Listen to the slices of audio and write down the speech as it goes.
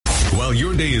while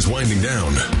your day is winding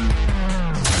down.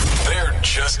 They're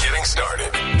just getting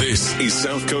started. This is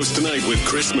South Coast Tonight with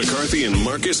Chris McCarthy and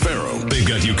Marcus Farrow. They've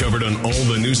got you covered on all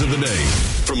the news of the day,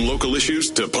 from local issues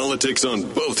to politics on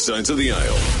both sides of the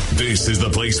aisle. This is the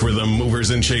place where the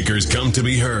movers and shakers come to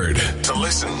be heard, to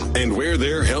listen, and where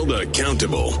they're held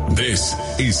accountable. This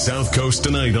is South Coast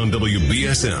Tonight on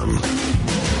WBSM.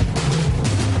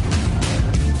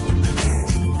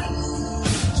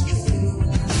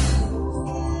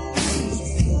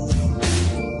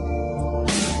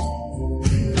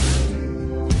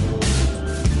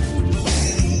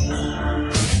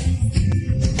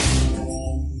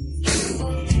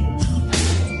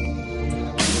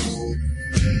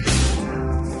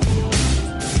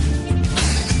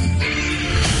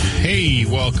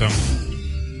 Welcome.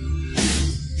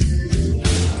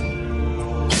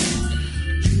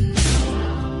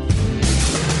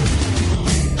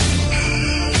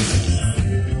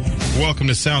 Welcome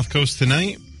to South Coast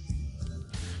Tonight.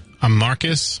 I'm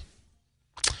Marcus.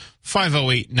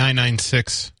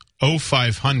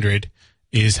 508-996-0500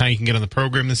 is how you can get on the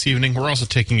program this evening. We're also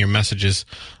taking your messages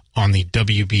on the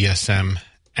WBSM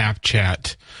app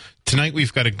chat. Tonight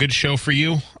we've got a good show for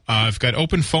you. I've got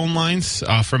open phone lines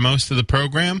for most of the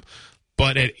program,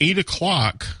 but at 8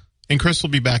 o'clock, and Chris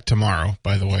will be back tomorrow,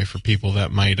 by the way, for people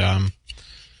that might,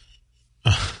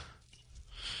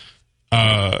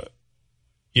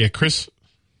 Chris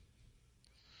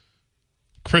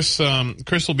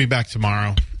will be back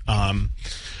tomorrow.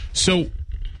 So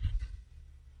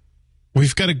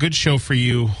we've got a good show for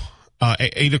you.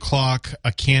 At 8 o'clock,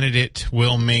 a candidate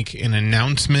will make an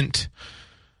announcement.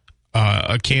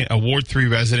 A Ward 3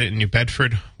 resident in New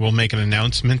Bedford will make an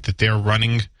announcement that they're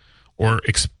running or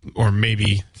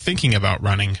maybe thinking about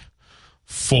running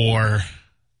for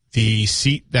the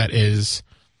seat that is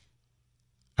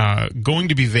going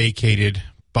to be vacated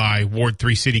by Ward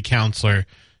 3 City Councilor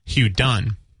Hugh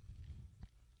Dunn.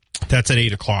 That's at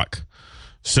 8 o'clock.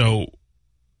 So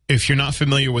if you're not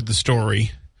familiar with the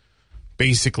story,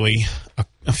 basically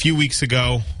a few weeks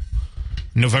ago,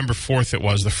 November 4th it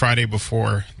was, the Friday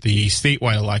before the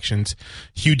statewide elections,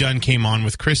 Hugh Dunn came on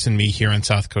with Chris and me here on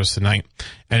South Coast Tonight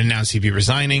and announced he'd be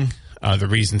resigning. The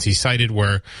reasons he cited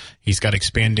were he's got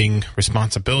expanding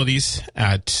responsibilities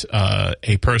at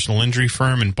a personal injury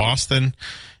firm in Boston,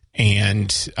 and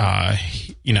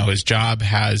his job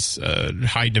has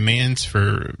high demands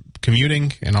for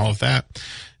commuting and all of that,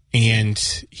 and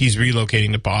he's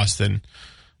relocating to Boston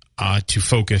to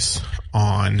focus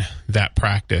on that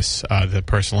practice, the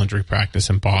personal injury practice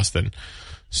in Boston.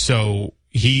 So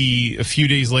he, a few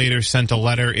days later, sent a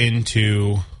letter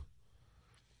into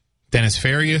Dennis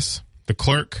Farias, the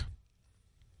clerk,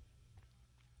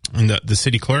 and the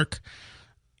city clerk,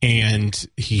 and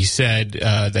he said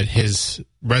that his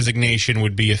resignation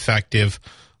would be effective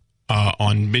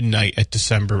on midnight at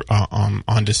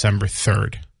on December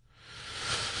 3rd.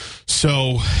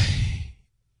 So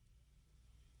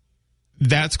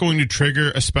that's going to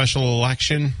trigger a special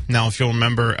election. Now, if you'll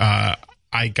remember, I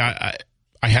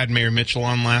had Mayor Mitchell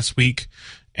on last week,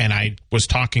 and I was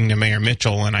talking to Mayor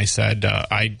Mitchell, and I said,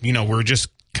 we're just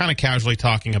kind of casually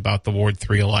talking about the Ward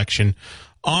 3 election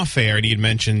off air, and he had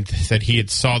mentioned that he had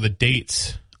saw the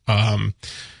dates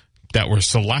that were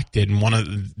selected, and one of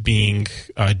them being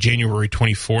January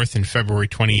 24th and February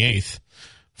 28th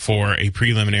for a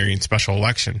preliminary and special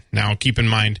election. Now, keep in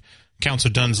mind,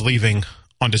 Councilor Dunn's leaving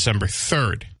on December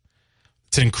 3rd.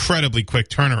 It's an incredibly quick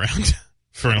turnaround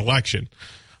for an election.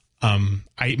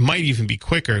 It might even be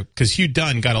quicker because Hugh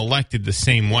Dunn got elected the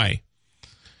same way.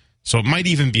 So it might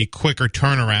even be a quicker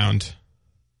turnaround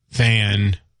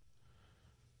than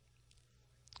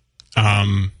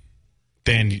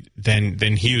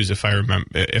Hughes, if I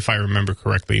remember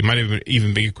correctly. It might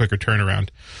even be a quicker turnaround.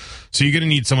 So you're going to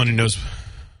need someone who knows.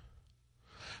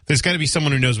 There's got to be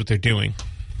someone who knows what they're doing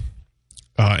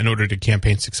in order to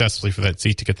campaign successfully for that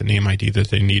seat to get the name ID that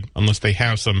they need, unless they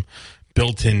have some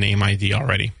built-in name ID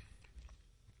already.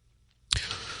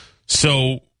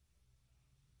 So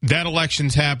that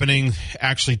election's happening.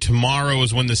 Actually, tomorrow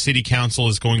is when the city council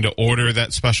is going to order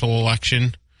that special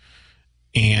election.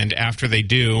 And after they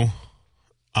do,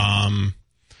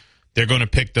 they're going to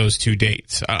pick those two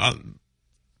dates.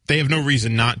 They have no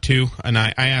reason not to. And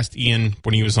I asked Ian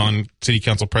when he was on, City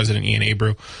Council President Ian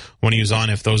Abreu, when he was on,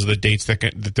 if those are the dates that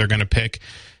they're going to pick.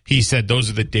 He said those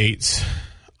are the dates.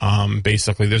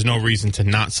 Basically, there's no reason to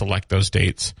not select those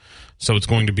dates. So it's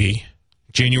going to be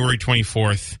January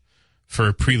 24th for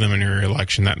a preliminary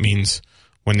election. That means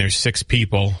when there's 6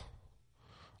 people.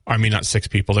 I mean, not 6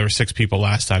 people. There were 6 people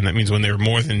last time. That means when there are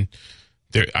more than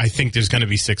I think there's going to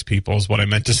be 6 people is what I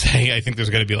meant to say. I think there's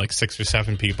going to be like 6 or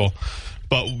 7 people.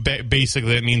 But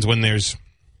basically that means when there's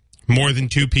more than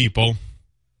 2 people,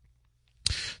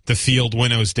 the field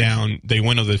winnows down. They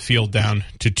winnow the field down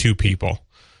to 2 people.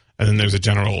 And then there's a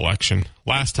general election.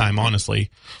 Last time, honestly,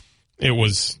 it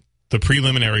was the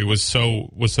preliminary was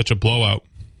such a blowout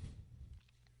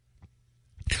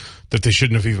that they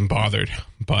shouldn't have even bothered.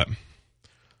 But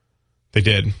they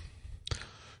did.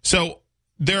 So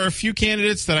there are a few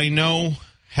candidates that I know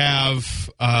have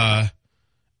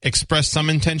expressed some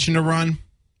intention to run,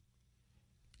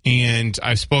 and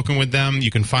I've spoken with them.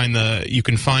 You can find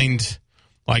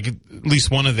like at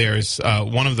least one of theirs,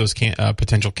 one of those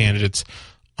potential candidates.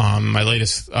 My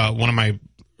latest one of my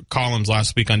columns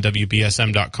last week on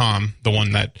WBSM.com, the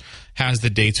one that has the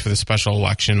dates for the special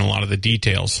election, a lot of the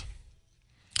details.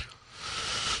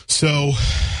 So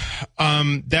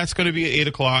that's going to be at 8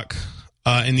 o'clock.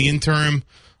 In the interim,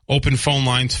 open phone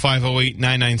lines,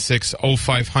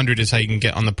 508-996-0500 is how you can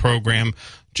get on the program.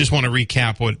 Just want to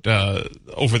recap what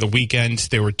over the weekend,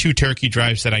 there were 2 turkey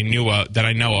drives that I know of.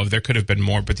 There could have been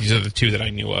more, but these are the 2 that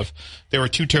I knew of. There were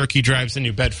 2 turkey drives in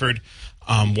New Bedford.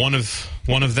 One of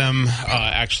them,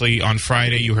 actually on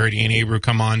Friday, you heard Ian Abreu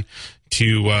come on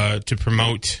to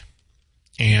promote,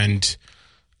 and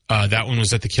that one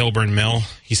was at the Kilburn Mill.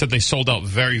 He said they sold out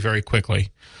very, very quickly.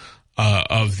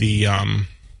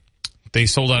 They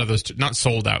sold out of those, not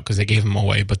sold out because they gave them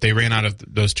away, but they ran out of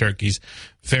those turkeys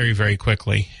very, very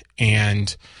quickly.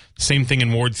 And same thing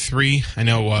in Ward 3. I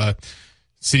know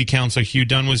City Councilor Hugh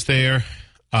Dunn was there.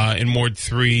 In Ward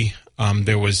 3,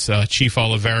 there was Chief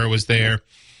Oliveira was there.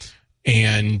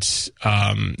 And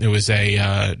there was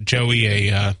a Joey,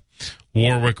 a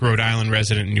Warwick, Rhode Island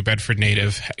resident, New Bedford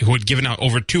native, who had given out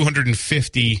over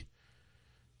 250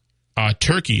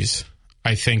 turkeys,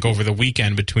 I think, over the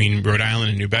weekend between Rhode Island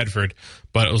and New Bedford.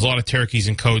 But it was a lot of turkeys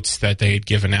and coats that they had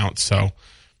given out. So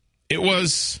it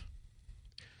was,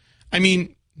 I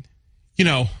mean, you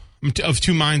know, I'm of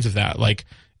 2 minds of that. Like,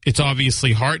 it's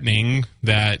obviously heartening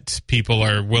that people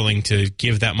are willing to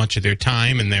give that much of their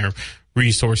time and their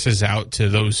resources out to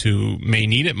those who may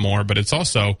need it more. But it's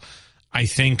also, I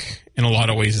think, in a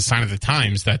lot of ways, a sign of the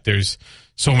times that there's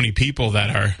so many people that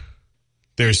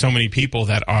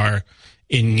are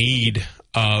in need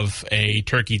of a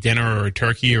turkey dinner or a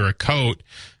turkey or a coat,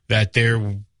 that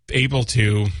they're able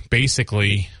to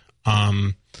basically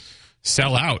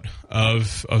sell out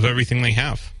of everything they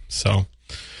have. So,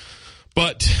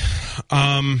 but,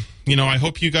 you know, I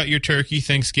hope you got your turkey.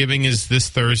 Thanksgiving is this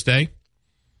Thursday.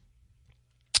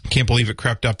 Can't believe it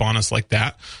crept up on us like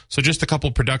that. So just a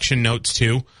couple production notes,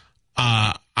 too.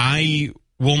 I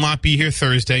will not be here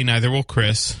Thursday. Neither will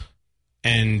Chris.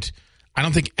 And I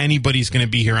don't think anybody's going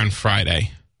to be here on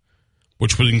Friday,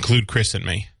 which would include Chris and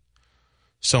me.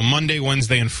 So Monday,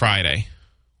 Wednesday, and Friday,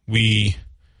 Monday,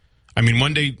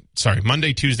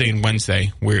 Tuesday, and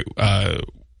Wednesday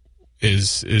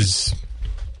is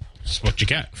what you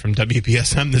get from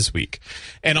WBSM this week.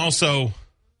 And also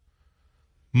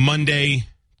Monday,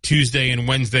 Tuesday, and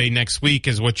Wednesday next week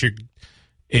is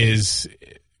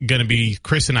going to be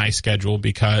Chris and I's schedule,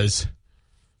 because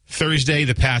Thursday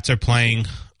the Pats are playing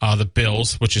the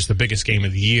Bills, which is the biggest game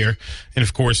of the year. And,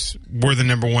 of course, we're the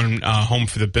number 1 home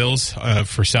for the Bills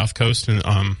for South Coast and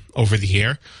over the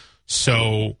air.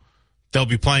 So they'll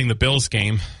be playing the Bills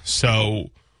game.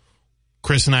 So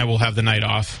Chris and I will have the night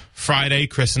off. Friday,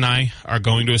 Chris and I are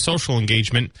going to a social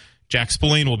engagement. Jack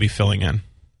Spillane will be filling in.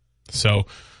 So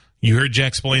you heard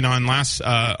Jack Spillane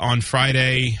on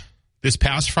Friday, this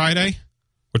past Friday,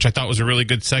 which I thought was a really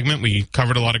good segment. We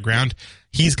covered a lot of ground.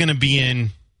 He's going to be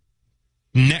in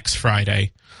next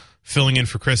Friday, filling in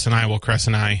for Chris and I, while Chris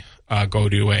and I go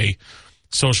to a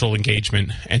social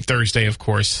engagement. And Thursday, of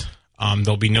course,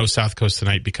 there'll be no South Coast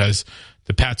tonight because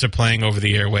the Pats are playing over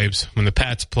the airwaves. When the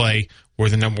Pats play, we're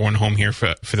the number 1 home here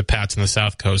for the Pats on the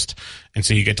South Coast. And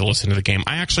so you get to listen to the game.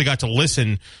 I actually got to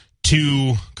listen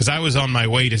to, because I was on my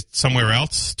way to somewhere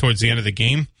else towards the end of the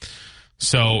game.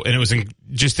 So, and it was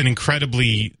just an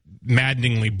incredibly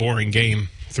maddeningly boring game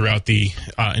throughout the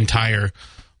entire,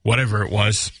 whatever it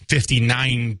was,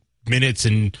 59 minutes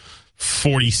and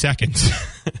 40 seconds.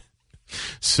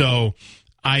 So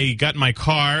I got in my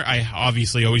car. I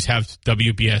obviously always have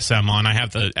WBSM on. I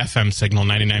have the FM signal,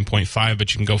 99.5,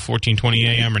 but you can go 1420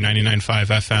 AM or 99.5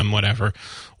 FM, whatever.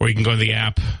 Or you can go to the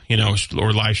app, you know,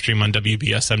 or live stream on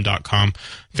WBSM.com.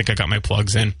 I think I got my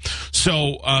plugs in.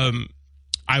 So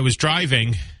I was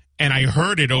driving, And I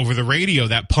heard it over the radio,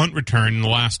 that punt return in the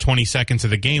last 20 seconds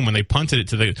of the game when they punted it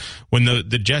to when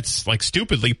the Jets like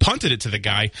stupidly punted it to the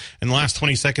guy in the last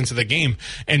 20 seconds of the game.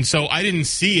 And so I didn't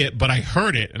see it, but I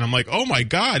heard it. And I'm like, oh my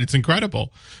God, it's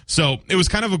incredible. So it was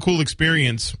kind of a cool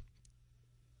experience.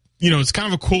 You know, it's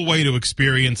kind of a cool way to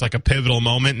experience like a pivotal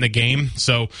moment in the game.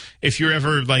 So if you're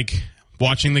ever like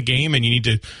watching the game and you need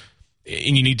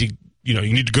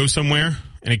to go somewhere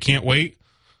and it can't wait,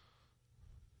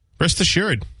 rest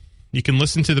assured, you can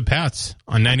listen to the Pats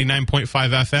on 99.5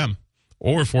 FM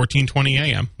or 1420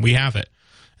 AM. We have it.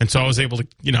 And so I was able to,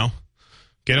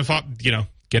 get off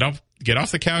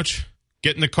the couch,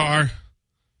 get in the car,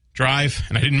 drive,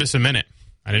 and I didn't miss a minute.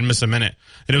 And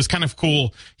it was kind of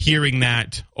cool hearing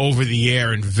that over the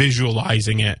air and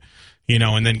visualizing it,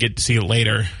 and then get to see it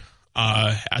later,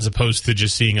 as opposed to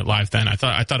just seeing it live then. I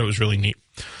thought it was really neat.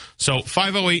 So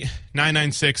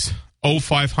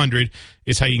 508-996-0500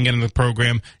 is how you can get in the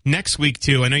program. Next week,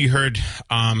 too, I know you heard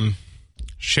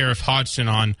Sheriff Hodgson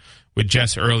on with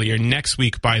Jess earlier. Next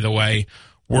week, by the way,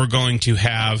 we're going to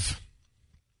have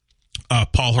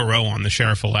Paul Heroux on, the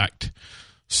sheriff-elect.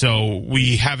 So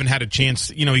we haven't had a chance.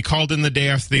 He called in the day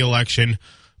after the election,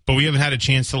 but we haven't had a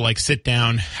chance to, sit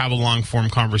down, have a long-form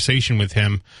conversation with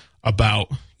him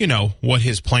about, what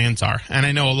his plans are. And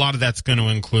I know a lot of that's going to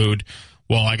include,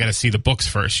 well, I got to see the books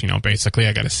first, basically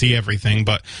I got to see everything,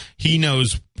 but he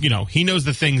knows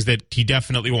the things that he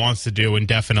definitely wants to do and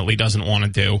definitely doesn't want to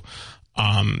do.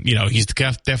 He's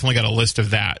definitely got a list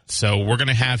of that. So we're going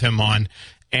to have him on,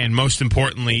 and most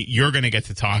importantly, you're going to get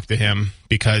to talk to him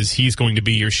because he's going to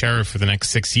be your sheriff for the next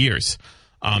 6 years,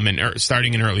 and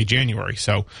starting in early January.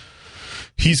 So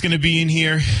he's going to be in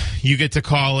here. You get to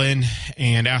call in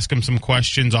and ask him some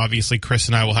questions. Obviously, Chris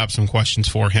and I will have some questions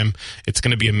for him. It's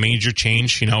going to be a major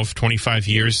change, of 25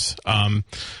 years.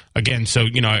 Again, so,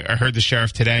 I heard the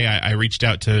sheriff today. I reached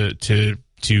out to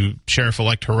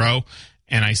Sheriff-elect Heroux,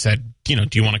 and I said, do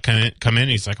you want to come in?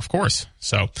 He's like, of course.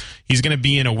 So he's going to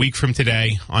be in a week from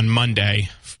today on Monday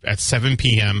at 7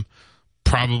 p.m.,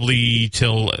 probably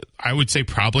till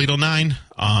 9,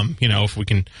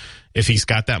 if he's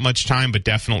got that much time, but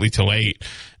definitely till 8.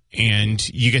 And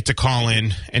you get to call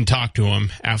in and talk to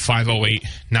him at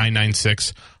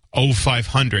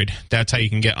 508-996-0500. That's how you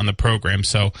can get on the program.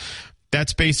 So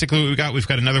that's basically what we got. We've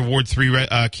got another Ward 3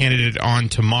 candidate on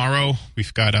tomorrow.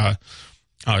 We've got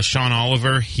Sean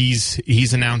Oliver.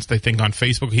 He's announced, I think, on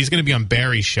Facebook. He's going to be on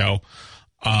Barry's show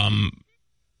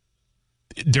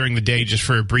during the day just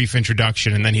for a brief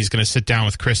introduction, and then he's going to sit down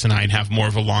with Chris and I and have more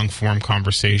of a long-form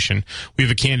conversation. We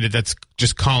have a candidate that's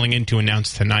just calling in to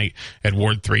announce tonight at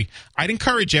Ward 3. I'd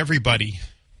encourage everybody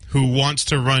who wants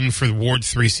to run for Ward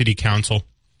 3 City Council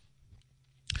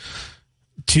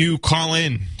to call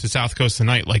in to South Coast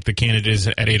tonight like the candidate is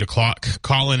at 8 o'clock.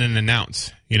 Call in and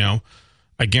announce. I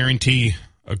guarantee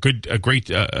a good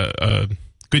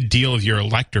deal of your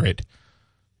electorate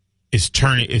is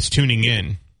tuning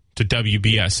in to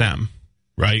WBSM,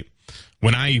 right?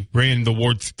 When I ran the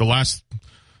last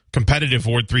competitive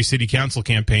Ward 3 City Council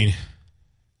campaign,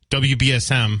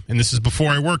 WBSM, and this is before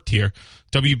I worked here,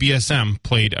 WBSM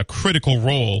played a critical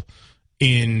role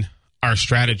in our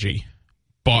strategy.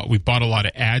 We bought a lot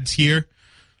of ads here.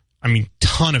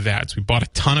 Ton of ads. We bought a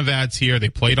ton of ads here. They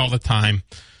played all the time.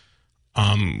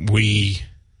 We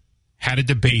had a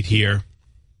debate here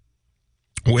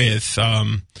with,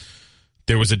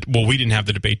 we didn't have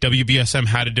the debate. WBSM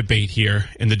had a debate here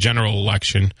in the general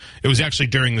election. It was actually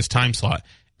during this time slot.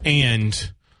 And,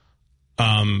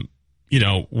 when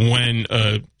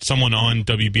someone on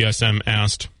WBSM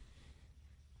asked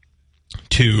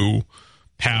to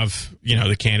have,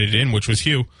 the candidate in, which was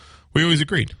Hugh, we always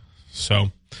agreed.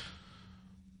 So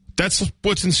that's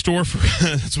what's in store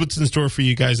for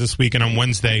you guys this week. And on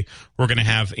Wednesday, we're going to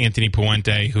have Anthony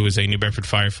Puente, who is a New Bedford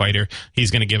firefighter.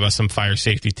 He's going to give us some fire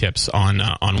safety tips on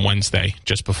Wednesday,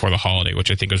 just before the holiday,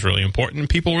 which I think is really important. And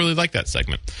people really like that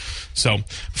segment. So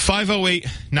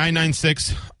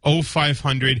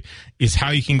 508-996-0500 is how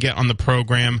you can get on the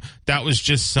program. That was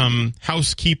just some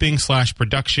housekeeping /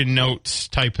 production notes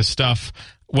type of stuff.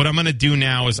 What I'm going to do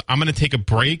now is I'm going to take a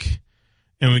break.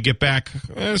 And when we get back,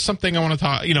 something I want to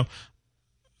talk.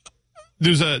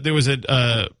 There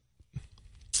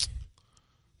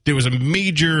was a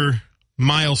major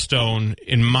milestone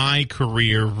in my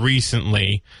career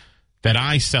recently that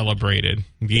I celebrated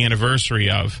the anniversary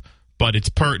of, but it's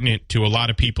pertinent to a lot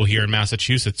of people here in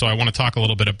Massachusetts. So I want to talk a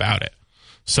little bit about it.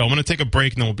 So I'm going to take a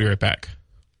break, and then we'll be right back.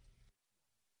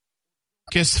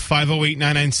 Guess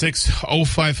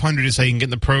 508-996-0500 is how you can get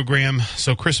in the program.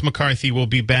 So Chris McCarthy will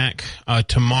be back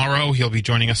tomorrow. He'll be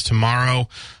joining us tomorrow.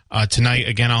 Tonight,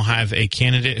 again, I'll have a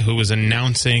candidate who is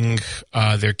announcing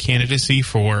their candidacy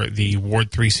for the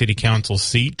Ward 3 City Council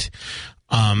seat.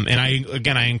 And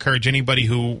I encourage anybody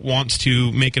who wants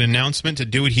to make an announcement to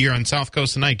do it here on South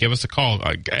Coast Tonight. Give us a call,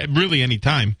 really any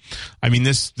time. I mean,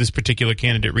 this particular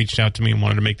candidate reached out to me and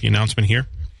wanted to make the announcement here.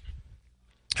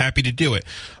 Happy to do it.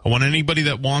 I want anybody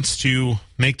that wants to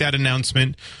make that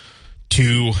announcement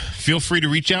to feel free to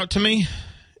reach out to me,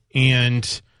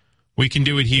 and we can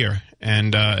do it here,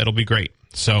 and it'll be great.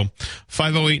 So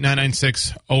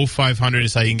 508-996-0500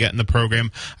 is how you can get in the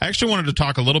program. I actually wanted to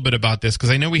talk a little bit about this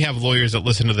because I know we have lawyers that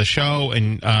listen to the show,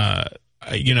 and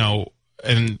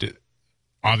and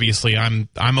obviously I'm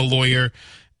a lawyer,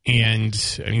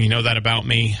 and you know that about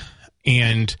me.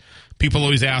 And people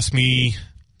always ask me,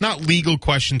 not legal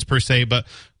questions per se, but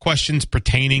questions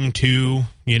pertaining to,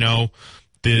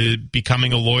 the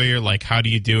becoming a lawyer, like how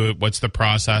do you do it, what's the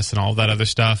process, and all that other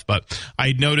stuff. But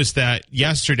I noticed that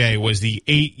yesterday was the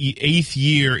eighth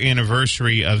year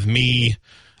anniversary of me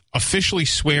officially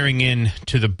swearing in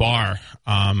to the bar.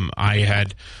 I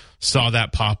had saw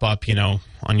that pop up,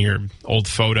 on your old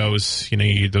photos,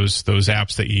 those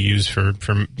apps that you use for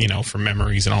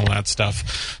memories and all that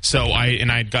stuff. So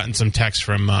I'd gotten some text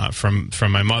from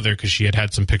my mother because she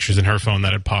had some pictures in her phone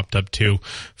that had popped up too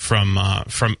from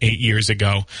 8 years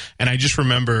ago. And I just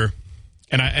remember,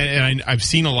 and I've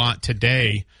seen a lot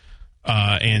today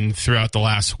and throughout the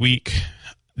last week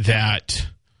that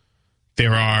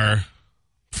there are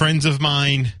friends of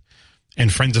mine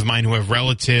who have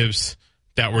relatives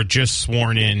that were just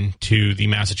sworn in to the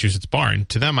Massachusetts bar. And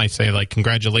to them, I say,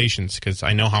 congratulations, because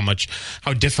I know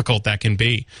how difficult that can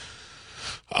be.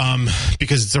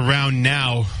 Because it's around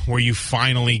now where you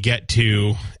finally get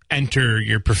to enter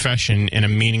your profession in a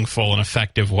meaningful and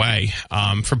effective way.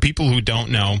 For people who don't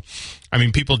know,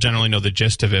 people generally know the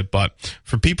gist of it, but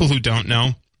for people who don't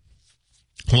know,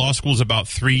 law school is about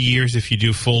 3 years if you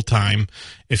do full-time.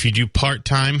 If you do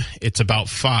part-time, it's about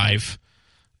 5.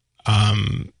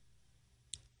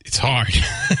 It's hard.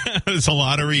 There's a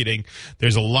lot of reading.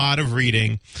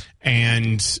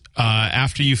 And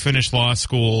after you finish law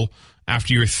school,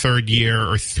 after your third year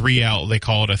or 3L, they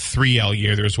call it a 3L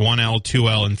year. There's 1L,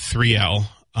 2L, and 3L.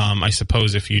 I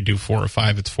suppose if you do 4 or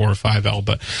 5, it's 4 or 5L.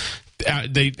 But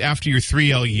after your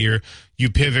 3L year,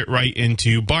 you pivot right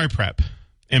into bar prep.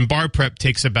 And bar prep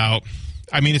takes about,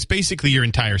 it's basically your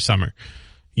entire summer.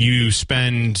 You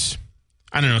spend,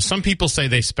 some people say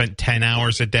they spent 10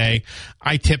 hours a day.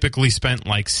 I typically spent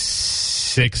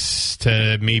 6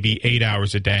 to maybe 8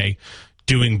 hours a day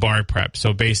doing bar prep.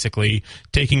 So basically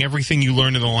taking everything you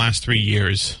learned in the last 3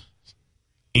 years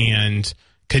and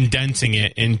condensing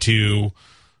it into,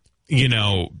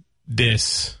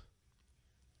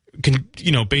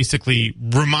 basically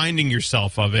reminding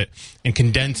yourself of it and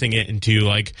condensing it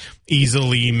into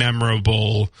easily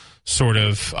memorable sort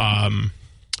of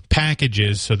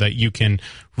packages so that you can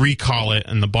recall it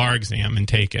in the bar exam and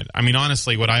take it.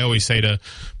 Honestly, what I always say to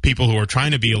people who are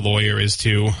trying to be a lawyer is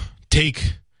to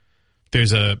take,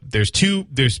 there's two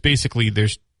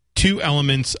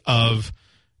elements of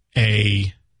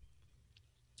the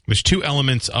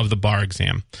bar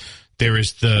exam. There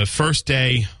is the first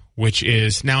day, which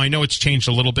is, now I know it's changed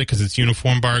a little bit because it's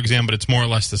uniform bar exam, but it's more or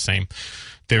less the same.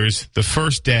 There's the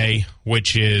first day,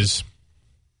 which is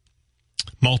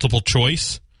multiple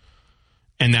choice.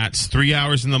 And that's 3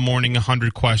 hours in the morning,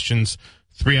 100 questions,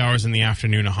 3 hours in the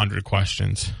afternoon, 100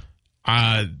 questions.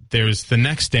 There's the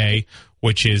next day,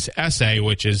 which is essay,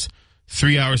 which is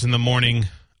 3 hours in the morning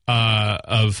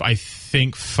of, I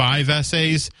think, 5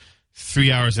 essays,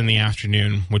 3 hours in the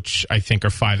afternoon, which I think are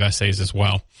 5 essays as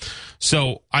well.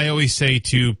 So I always say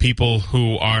to people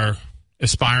who are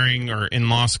aspiring or in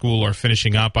law school or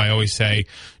finishing up, I always say,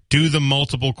 do the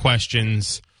multiple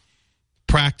questions,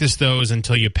 practice those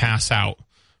until you pass out.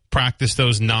 Practice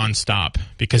those nonstop,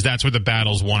 because that's where the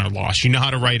battle's won or lost. You know how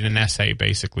to write an essay,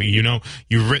 basically.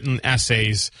 You've written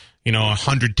essays,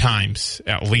 100 times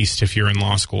at least if you're in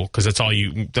law school, because that's all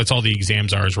the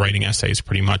exams are, is writing essays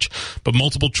pretty much. But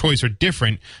multiple choice are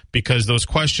different because those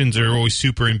questions are always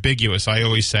super ambiguous. I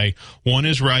always say one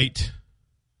is right.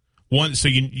 So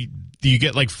you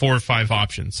get 4 or 5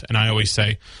 options. And I always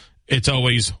say it's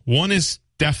always one is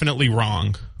definitely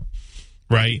wrong,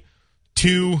 right?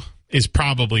 2 is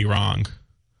probably wrong.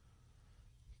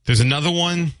 There's another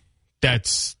one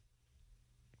that's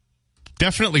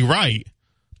definitely right,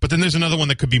 but then there's another one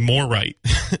that could be more right.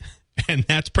 And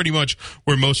that's pretty much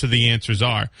where most of the answers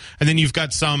are. And then you've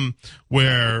got some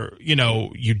where, you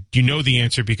know the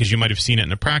answer because you might have seen it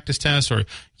in a practice test, or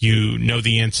you know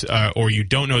the answer, or you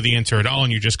don't know the answer at all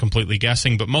and you're just completely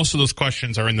guessing. But most of those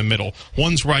questions are in the middle.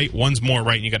 One's right, one's more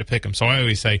right, and you got to pick them. So I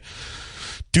always say,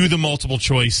 do the multiple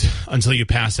choice until you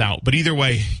pass out. But either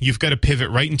way, you've got to pivot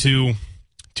right into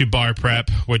bar prep,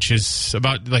 which is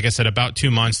about, like I said, about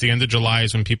 2 months. The end of July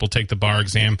is when people take the bar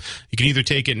exam. You can either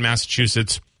take it in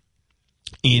Massachusetts.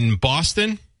 In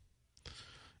Boston,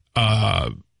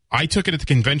 I took it at the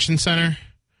convention center.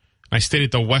 I stayed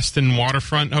at the Westin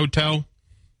Waterfront Hotel.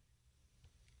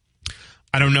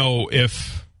 I don't know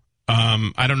if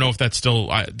that's still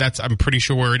I'm pretty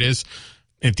sure where it is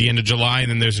at the end of July.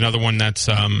 And then there's another one that's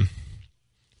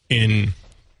in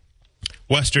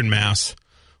Western Mass,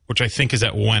 which I think is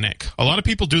at Wenwick. A lot of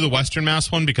people do the Western Mass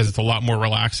one because it's a lot more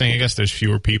relaxing. I guess there's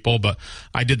fewer people, but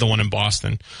I did the one in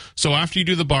Boston. So after you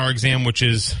do the bar exam, which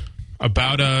is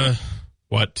about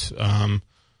it's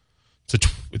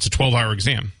a 12-hour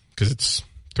exam because it's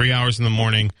 3 hours in the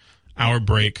morning, hour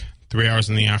break, 3 hours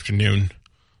in the afternoon.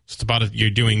 So it's about you're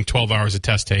doing 12 hours of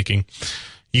test taking.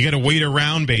 You got to wait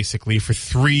around basically for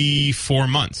 3-4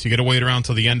 months. You got to wait around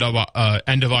till the end of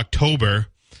October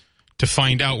to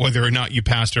find out whether or not you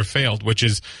passed or failed, which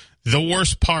is the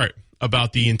worst part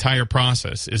about the entire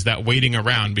process, is that waiting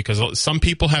around, because some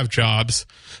people have jobs.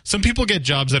 Some people get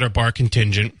jobs that are bar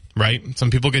contingent, right? Some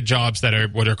people get jobs that are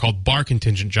what are called bar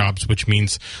contingent jobs, which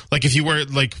means, like, if you were,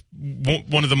 like,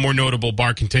 one of the more notable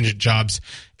bar contingent jobs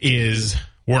is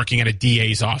working at a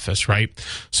DA's office, right?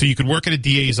 So you could work at a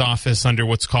DA's office under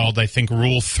what's called, I think,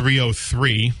 Rule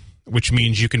 303, which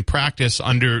means you can practice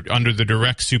under the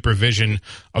direct supervision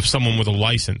of someone with a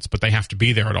license, but they have to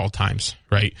be there at all times,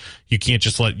 right?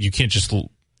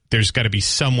 There's got to be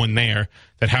someone there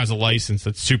that has a license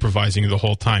that's supervising you the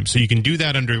whole time. So you can do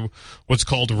that under what's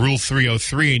called Rule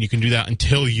 303, and you can do that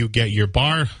until you get your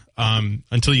bar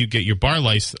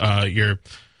license, your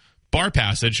bar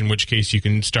passage, in which case you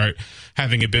can start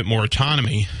having a bit more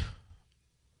autonomy.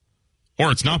 Or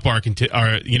it's not bar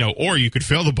or you could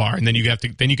fail the bar and then you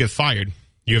get fired.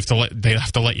 They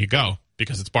have to let you go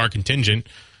because it's bar contingent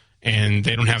and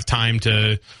they don't have time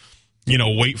to,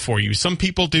 wait for you. Some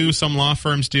people do, some law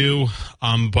firms do,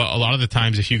 but a lot of the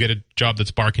times if you get a job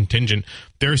that's bar contingent,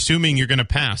 they're assuming you're going to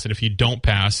pass, and if you don't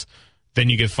pass, then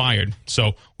you get fired.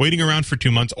 So waiting around for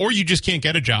 2 months, or you just can't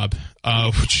get a job,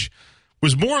 which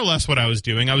was more or less what I was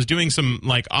doing. I was doing some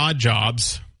like odd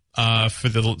jobs for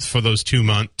those 3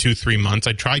 months.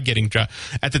 I tried getting jobs.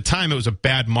 At the time, it was a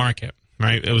bad market,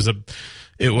 right? It was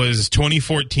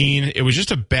 2014. It was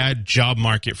just a bad job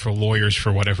market for lawyers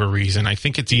for whatever reason. I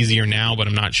think it's easier now, but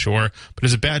I'm not sure. But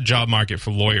it's a bad job market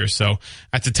for lawyers. So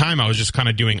at the time, I was just kind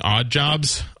of doing odd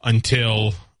jobs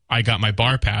until I got my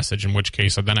bar passage, in which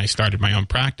case then I started my own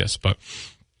practice. But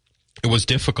it was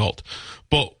difficult.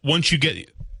 But once you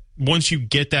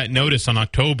get that notice on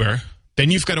October, then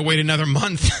you've got to wait another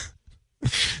month.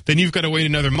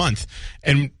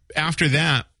 And after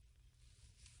that,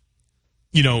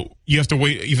 you have to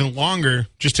wait even longer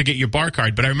just to get your bar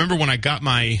card. But I remember the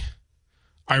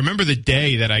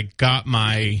day that I got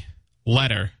my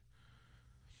letter.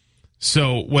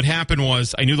 So what happened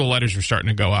was I knew the letters were starting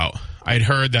to go out. I had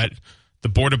heard that the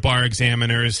Board of Bar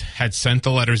Examiners had sent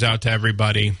the letters out to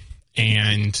everybody,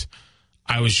 and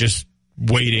I was just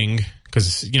waiting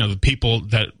because, the people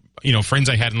that, friends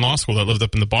I had in law school that lived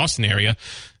up in the Boston area,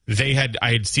 I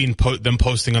had seen them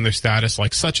posting on their status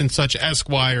like such and such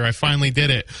Esquire, I finally did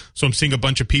it. So I'm seeing a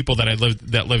bunch of people that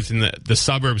lived in the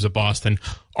suburbs of Boston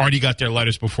already got their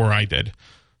letters before I did.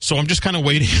 So I'm just kind of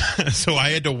waiting. So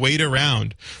I had to wait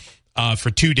around for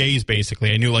 2 days,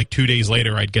 basically. I knew like 2 days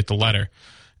later I'd get the letter.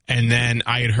 And then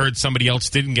I had heard somebody else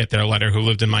didn't get their letter who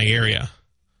lived in my area.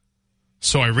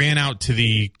 So I ran out to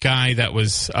the guy that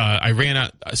was,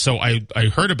 so I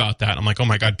heard about that. I'm like, oh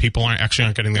my God, people aren't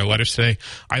getting their letters today.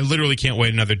 I literally can't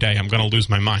wait another day. I'm going to lose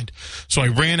my mind. So I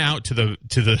ran out to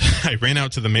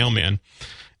the mailman,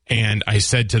 and I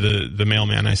said to the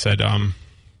mailman, I said,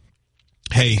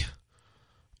 hey,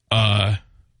 can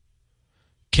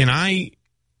I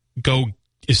go,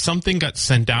 if something got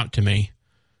sent out to me,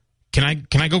 can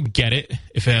I go get it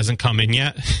if it hasn't come in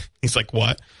yet? He's like,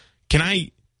 what? Can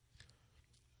I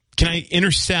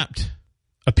intercept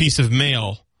a piece of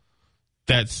mail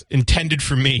that's intended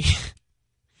for me?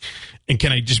 And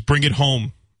can I just bring it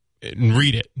home and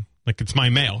read it? Like, it's my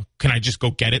mail. Can I just go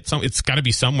get it? It's got to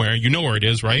be somewhere. You know where it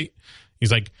is, right?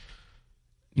 He's like,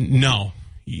 no,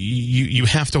 you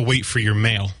have to wait for your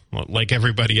mail like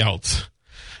everybody else.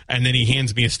 And then he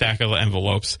hands me a stack of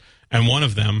envelopes, and one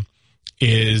of them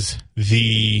is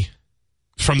the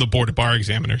from the Board of Bar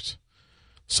Examiners.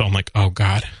 So I'm like, oh,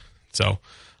 God. So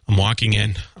I'm walking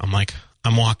in. I'm like,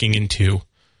 I'm walking into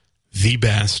the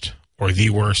best or the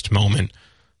worst moment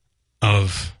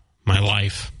of my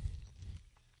life.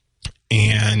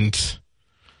 And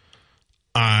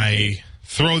I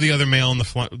throw the other mail on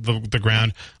the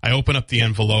ground. I open up the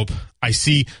envelope. I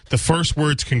see the first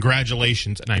words,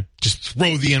 congratulations, and I just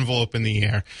throw the envelope in the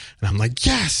air. And I'm like,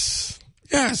 yes,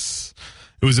 yes.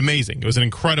 It was amazing. It was an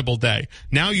incredible day.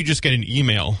 Now you just get an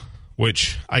email,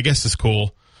 which I guess is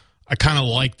cool. I kind of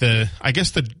like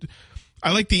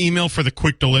I like the email for the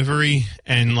quick delivery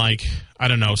and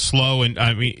slow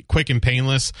and quick and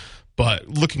painless. But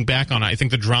looking back on it, I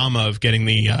think the drama of getting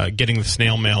the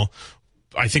snail mail,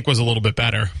 I think, was a little bit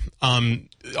better,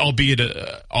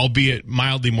 albeit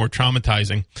mildly more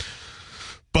traumatizing.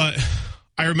 But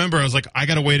I remember I was like, I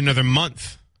got to wait another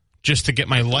month just to get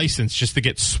my license, just to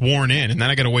get sworn in, and then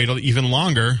I got to wait even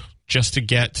longer just to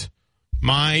get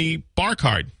my bar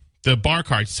card. The bar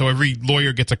card. So every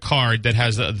lawyer gets a card that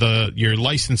has your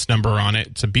license number on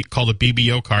it. It's called a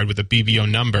BBO card with a BBO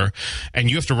number.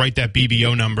 And you have to write that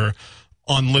BBO number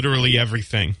on literally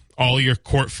everything. All your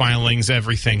court filings,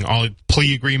 everything. All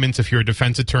plea agreements, if you're a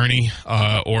defense attorney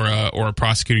or a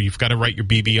prosecutor, you've got to write your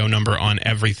BBO number on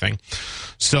everything.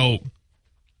 So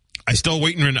I'm still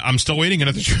waiting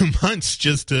another 2 months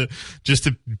just to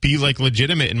be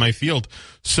legitimate in my field.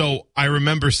 So I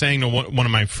remember saying to one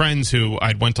of my friends who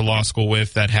I'd went to law school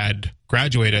with that had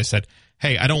graduated, I said,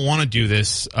 hey, I don't want to do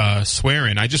this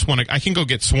swear-in. I can go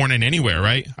get sworn in anywhere,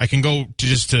 right? I can go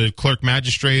to clerk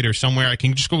magistrate or somewhere. I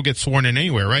can just go get sworn in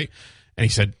anywhere, right? And he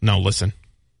said, no, listen,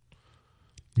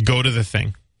 go to the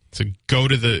thing. So go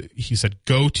to the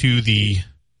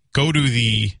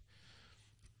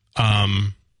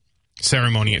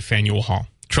ceremony at Faneuil Hall.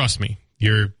 Trust me,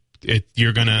 you'll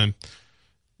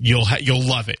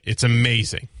love it. It's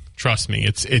amazing. Trust me,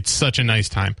 it's such a nice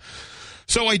time.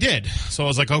 So I did. So I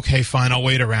was like, okay, fine, I'll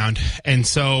wait around. And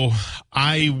so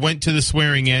I went to the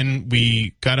swearing in.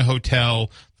 We got a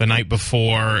hotel the night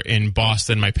before in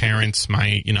Boston. My aunts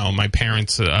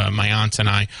and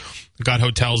I got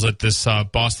hotels at this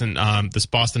Boston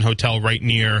hotel right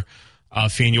near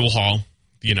Faneuil Hall.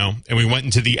 And we went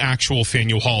into the actual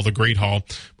Faneuil Hall, the Great Hall.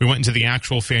 We went into the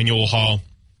actual Faneuil Hall,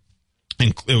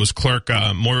 and it was clerk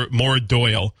Maura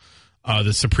Doyle,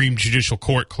 the Supreme Judicial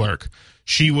Court clerk.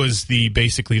 She was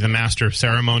basically the master of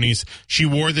ceremonies. She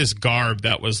wore this garb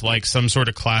that was like some sort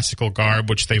of classical garb,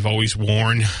 which they've always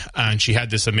worn. And she had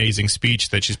this amazing speech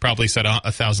that she's probably said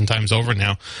 1,000 times over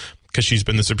now, because she's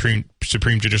been the Supreme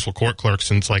Judicial Court clerk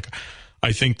since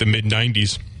I think the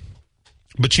mid-'90s.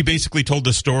 But she basically told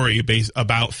the story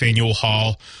about Faneuil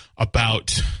Hall,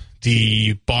 about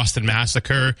the Boston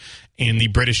Massacre and the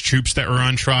British troops that were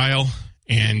on trial.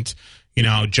 And,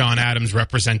 John Adams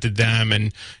represented them.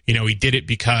 And, he did it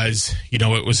because,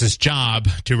 it was his job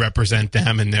to represent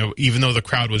them. And even though the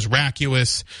crowd was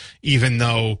vacuous, even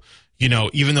though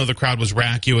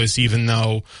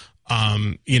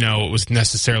it was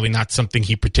necessarily not something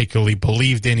he particularly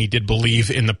believed in, he did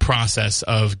believe in the process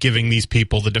of giving these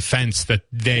people the defense that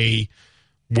they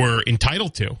were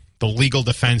entitled to, the legal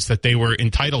defense that they were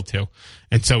entitled to.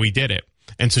 And so he did it.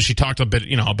 And so she talked a bit,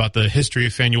 about the history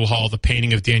of Faneuil Hall, the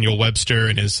painting of Daniel Webster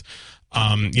and his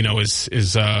what's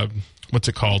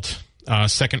it called?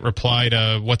 Second reply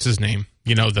to, what's his name?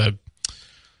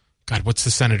 What's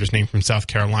the senator's name from South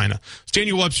Carolina? It's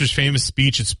Daniel Webster's famous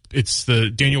speech. It's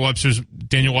Daniel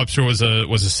Webster was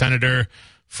a senator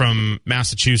from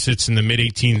Massachusetts in the mid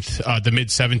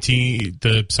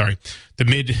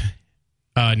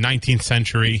 19th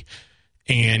century,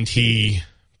 and he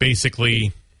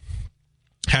basically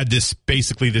had this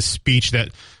speech that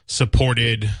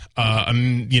supported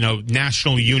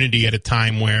national unity at a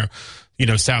time where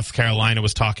South Carolina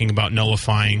was talking about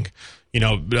nullifying,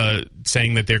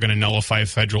 saying that they're going to nullify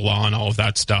federal law and all of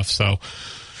that stuff. So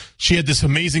she had this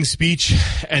amazing speech,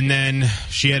 and then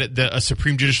she had a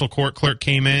Supreme Judicial Court clerk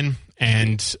came in,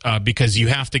 and because you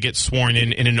have to get sworn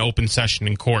in an open session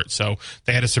in court. So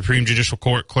they had a Supreme Judicial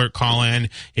Court clerk call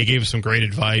in. He gave us some great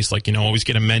advice, always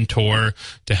get a mentor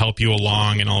to help you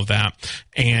along and all of that.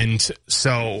 And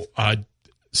so the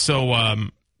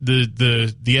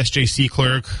SJC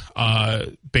clerk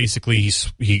basically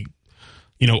he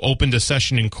opened a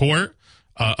session in court.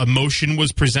 A motion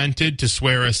was presented to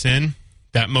swear us in.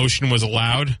 That motion was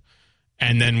allowed,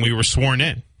 and then we were sworn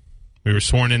in. We were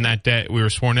sworn in that day. We were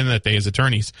sworn in that day as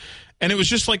attorneys, and it was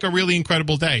just a really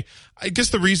incredible day. I guess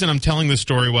the reason I'm telling this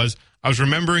story was I was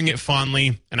remembering it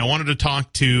fondly, and I wanted to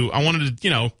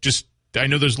I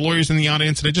know there's lawyers in the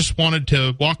audience, and I just wanted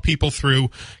to walk people through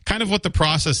kind of what the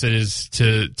process is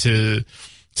to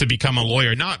become a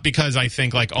lawyer. Not because I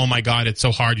think like, oh my God, it's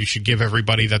so hard. You should give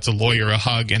everybody that's a lawyer a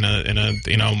hug and a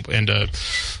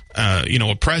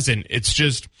present. It's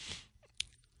just,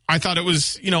 I thought it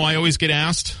was, I always get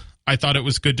asked. I thought it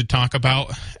was good to talk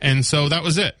about, and so that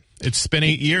was it. It's been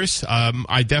 8 years.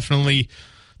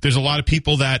 There's a lot of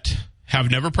people that have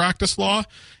never practiced law,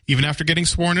 even after getting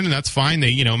sworn in, and that's fine.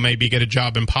 They, maybe get a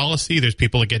job in policy. There's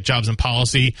people that get jobs in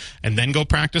policy and then go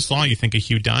practice law. You think of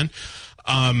Hugh Dunn.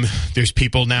 There's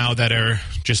people now that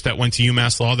went to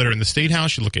UMass Law that are in the State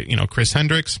House. You look at, Chris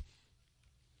Hendricks.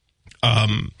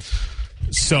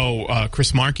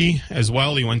 Chris Markey as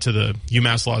well. He went to the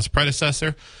UMass Law's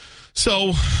predecessor.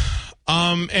 So,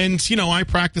 I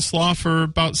practiced law for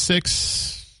about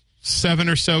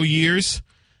 6-7 or so years.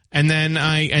 And then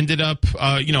I ended up,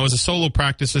 as a solo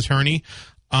practice attorney.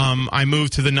 I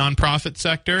moved to the nonprofit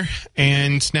sector,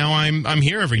 and now I'm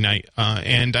here every night.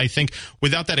 And I think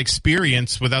without the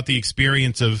experience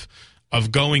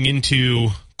of going into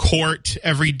court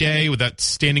every day, without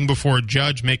standing before a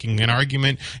judge, making an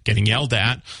argument, getting yelled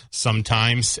at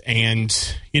sometimes,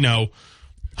 and,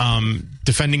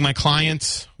 defending my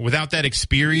clients, without that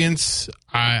experience,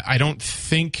 I don't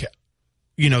think,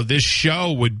 this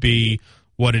show would be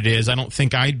what it is. I don't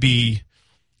think I'd be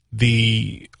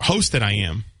the host that I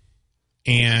am.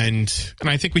 And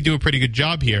I think we do a pretty good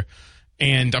job here.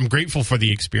 And I'm grateful for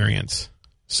the experience.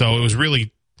 So it was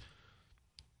really,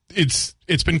 it's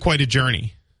been quite a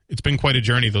journey. It's been quite a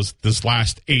journey this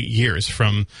last 8 years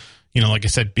from, like I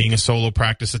said, being a solo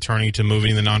practice attorney to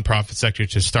moving in the nonprofit sector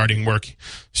to starting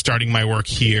my work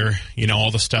here,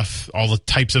 all the stuff, all the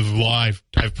types of law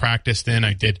I've practiced in.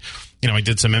 I did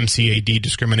some MCAD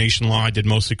discrimination law. I did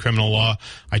mostly criminal law.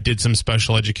 I did some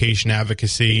special education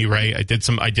advocacy, right? I did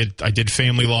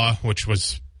family law, which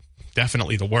was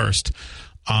definitely the worst.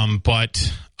 And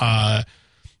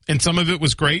some of it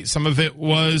was great. Some of it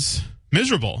was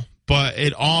miserable, but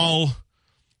it's all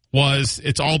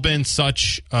been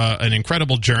such an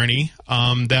incredible journey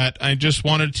that I just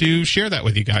wanted to share that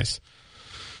with you guys.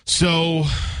 So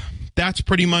that's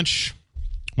pretty much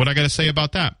what I got to say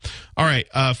about that. All right,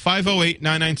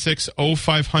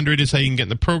 508-996-0500 is how you can get in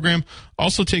the program.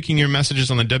 Also taking your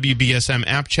messages on the WBSM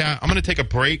app chat. I'm going to take a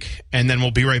break, and then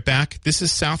we'll be right back. This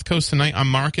is South Coast Tonight. I'm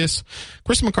Marcus.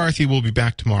 Chris McCarthy will be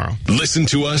back tomorrow. Listen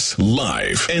to us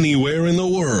live anywhere in the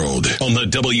world on the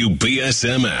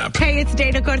WBSM app. Hey, it's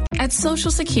Dana Cortez. At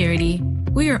Social Security,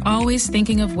 we are always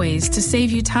thinking of ways to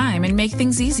save you time and make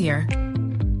things easier.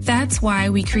 That's why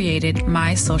we created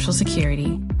My Social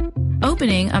Security.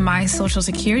 Opening a My Social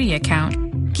Security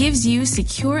account gives you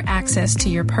secure access to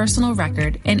your personal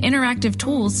record and interactive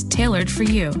tools tailored for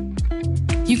you.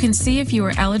 You can see if you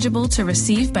are eligible to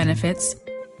receive benefits,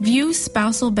 view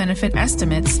spousal benefit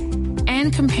estimates,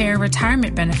 and compare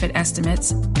retirement benefit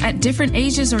estimates at different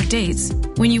ages or dates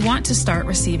when you want to start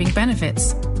receiving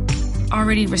benefits.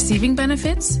 Already receiving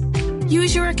benefits?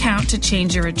 Use your account to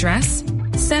change your address,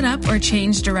 set up or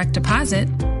change direct deposit,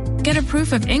 get a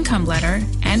proof of income letter,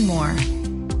 and more.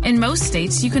 In most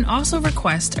states, you can also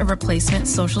request a replacement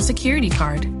Social Security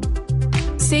card.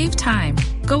 Save time.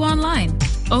 Go online.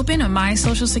 Open a My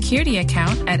Social Security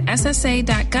account at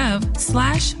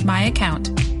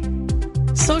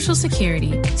ssa.gov/myaccount. Social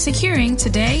Security. Securing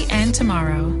today and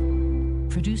tomorrow.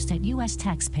 Produced at U.S.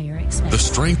 taxpayer expense. The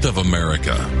strength of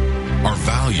America, our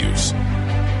values,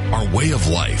 our way of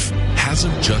life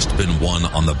hasn't just been won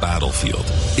on the battlefield.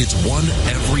 It's won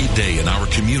every day in our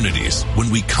communities when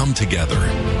we come together,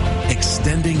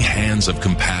 extending hands of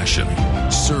compassion,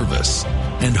 service,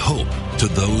 and hope to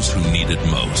those who need it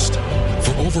most.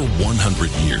 For over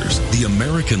 100 years, the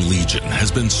American Legion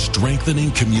has been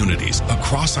strengthening communities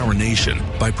across our nation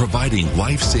by providing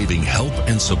life-saving help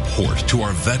and support to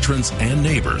our veterans and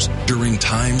neighbors during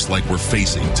times like we're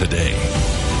facing today.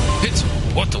 It's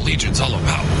what the Legion's all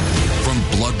about. From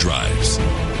blood drives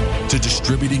to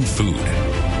distributing food,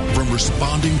 from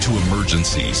responding to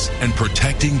emergencies and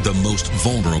protecting the most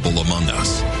vulnerable among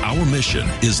us. Our mission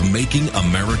is making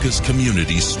America's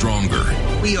communities stronger.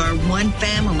 We are one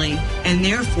family, and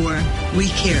therefore we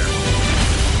care.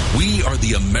 We are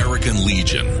the American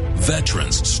Legion,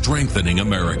 veterans strengthening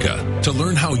America. To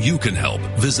learn how you can help,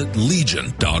 visit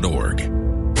legion.org.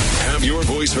 Have your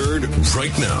voice heard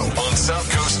right now on South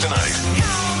Coast Tonight.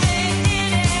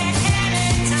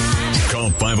 Call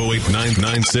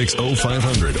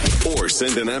 508-996-0500 or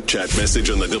send an app chat message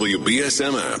on the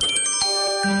WBSM app.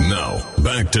 Now,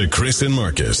 back to Chris and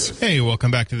Marcus. Hey, welcome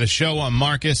back to the show. I'm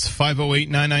Marcus.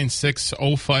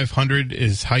 508-996-0500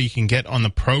 is how you can get on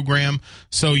the program.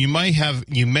 So you may have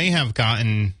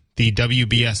gotten the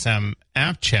WBSM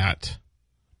app chat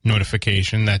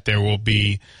notification that there will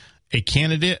be a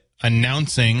candidate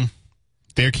announcing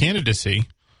their candidacy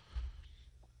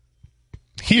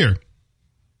here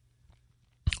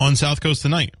on South Coast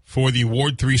Tonight for the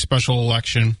Ward 3 special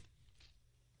election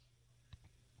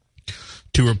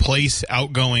to replace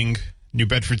outgoing New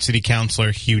Bedford City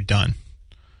Councilor Hugh Dunn.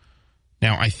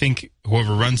 Now, I think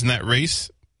whoever runs in that race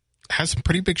has some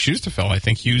pretty big shoes to fill. I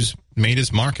think Hugh's made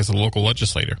his mark as a local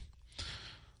legislator.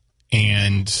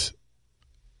 And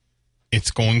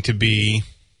it's going to be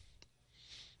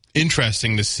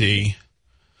interesting to see,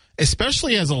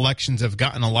 especially as elections have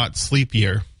gotten a lot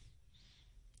sleepier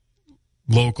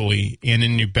locally and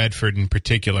in New Bedford in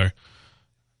particular.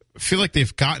 I feel like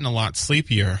they've gotten a lot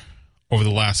sleepier over the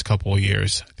last couple of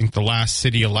years. I think the last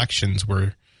city elections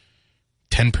were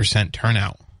 10%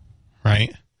 turnout,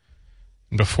 right?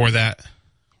 And before that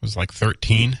was like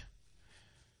 13.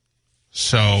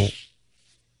 So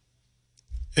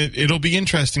it'll be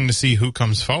interesting to see who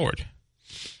comes forward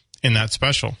in that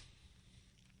special.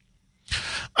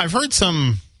 I've heard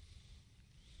some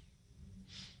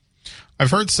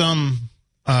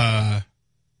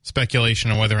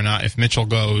speculation on whether or not if Mitchell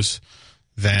goes,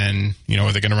 then,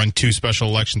 are they going to run two special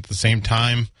elections at the same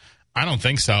time? I don't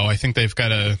think so. I think they've got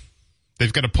to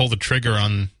pull the trigger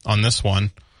on this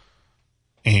one,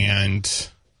 and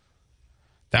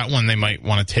that one they might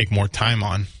want to take more time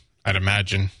on, I'd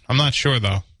imagine. I'm not sure,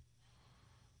 though.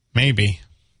 Maybe.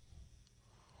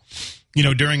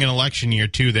 During an election year,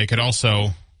 too, they could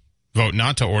also vote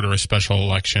not to order a special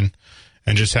election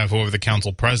and just have whoever the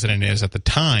council president is at the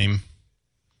time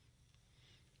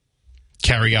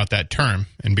carry out that term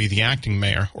and be the acting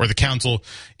mayor. Or the council,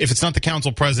 if it's not the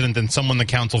council president, then someone the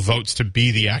council votes to be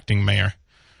the acting mayor.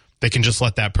 They can just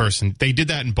let that person. They did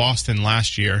that in Boston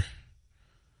last year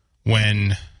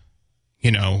when,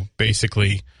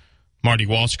 basically Marty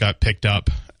Walsh got picked up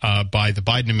by the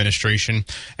Biden administration,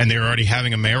 and they were already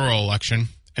having a mayoral election,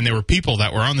 and there were people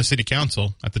that were on the city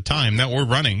council at the time that were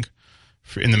running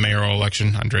in the mayoral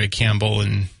election, Andrea Campbell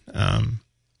and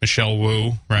Michelle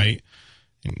Wu, right?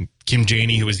 And Kim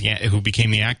Janey, who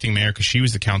became the acting mayor because she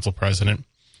was the council president.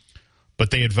 But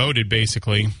they had voted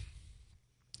basically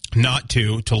not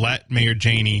to let Mayor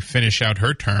Janey finish out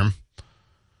her term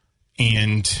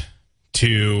and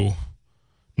to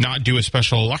not do a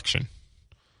special election.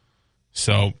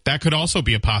 So that could also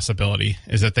be a possibility,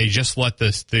 is that they just let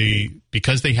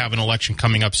because they have an election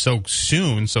coming up so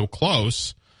soon, so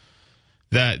close,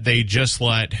 that they just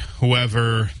let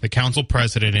whoever the council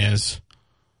president is,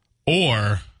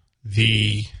 or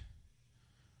whoever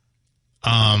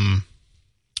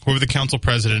the council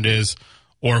president is,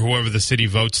 or whoever the city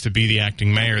votes to be the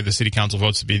acting mayor, the city council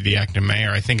votes to be the acting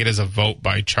mayor. I think it is a vote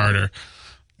by charter.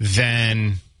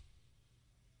 Then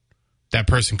that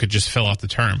person could just fill out the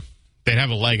term. They'd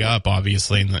have a leg up,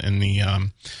 obviously, in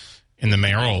the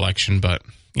mayoral election, but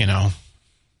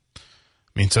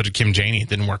so did Kim Janey. It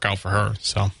didn't work out for her,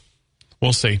 so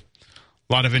we'll see.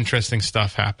 A lot of interesting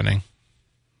stuff happening.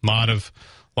 A lot of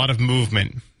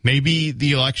movement. Maybe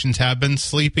the elections have been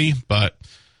sleepy, but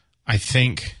I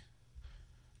think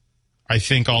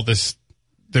all this,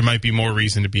 there might be more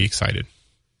reason to be excited.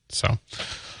 So,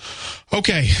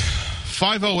 okay,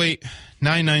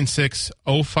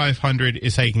 508-996-0500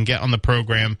 is how you can get on the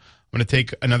program. I'm going to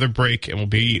take another break, and we'll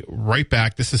be right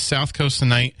back. This is South Coast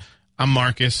Tonight. I'm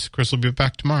Marcus. Chris will be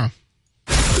back tomorrow.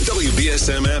 The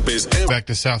WBSM app is... Back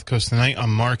to South Coast Tonight.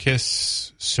 I'm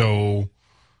Marcus. So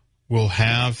we'll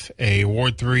have a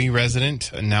Ward 3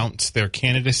 resident announce their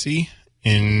candidacy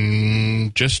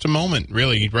in just a moment,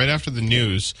 really, right after the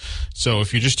news. So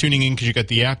if you're just tuning in because you got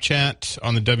the app chat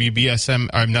on the WBSM,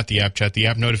 not the app chat, the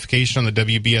app notification on the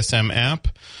WBSM app,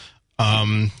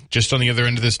 just on the other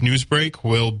end of this news break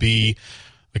will be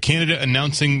a candidate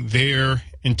announcing their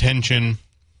intention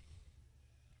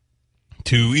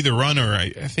to either run or I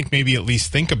think maybe at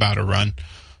least think about a run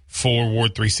for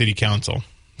Ward 3 City Council.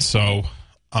 So,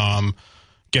 again,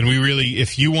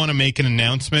 if you want to make an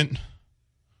announcement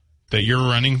that you're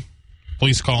running,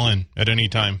 please call in at any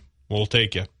time. We'll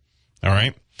take you. All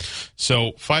right?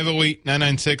 So,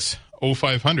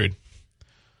 508-996-0500.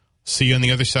 See you on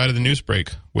the other side of the news break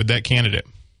with that candidate.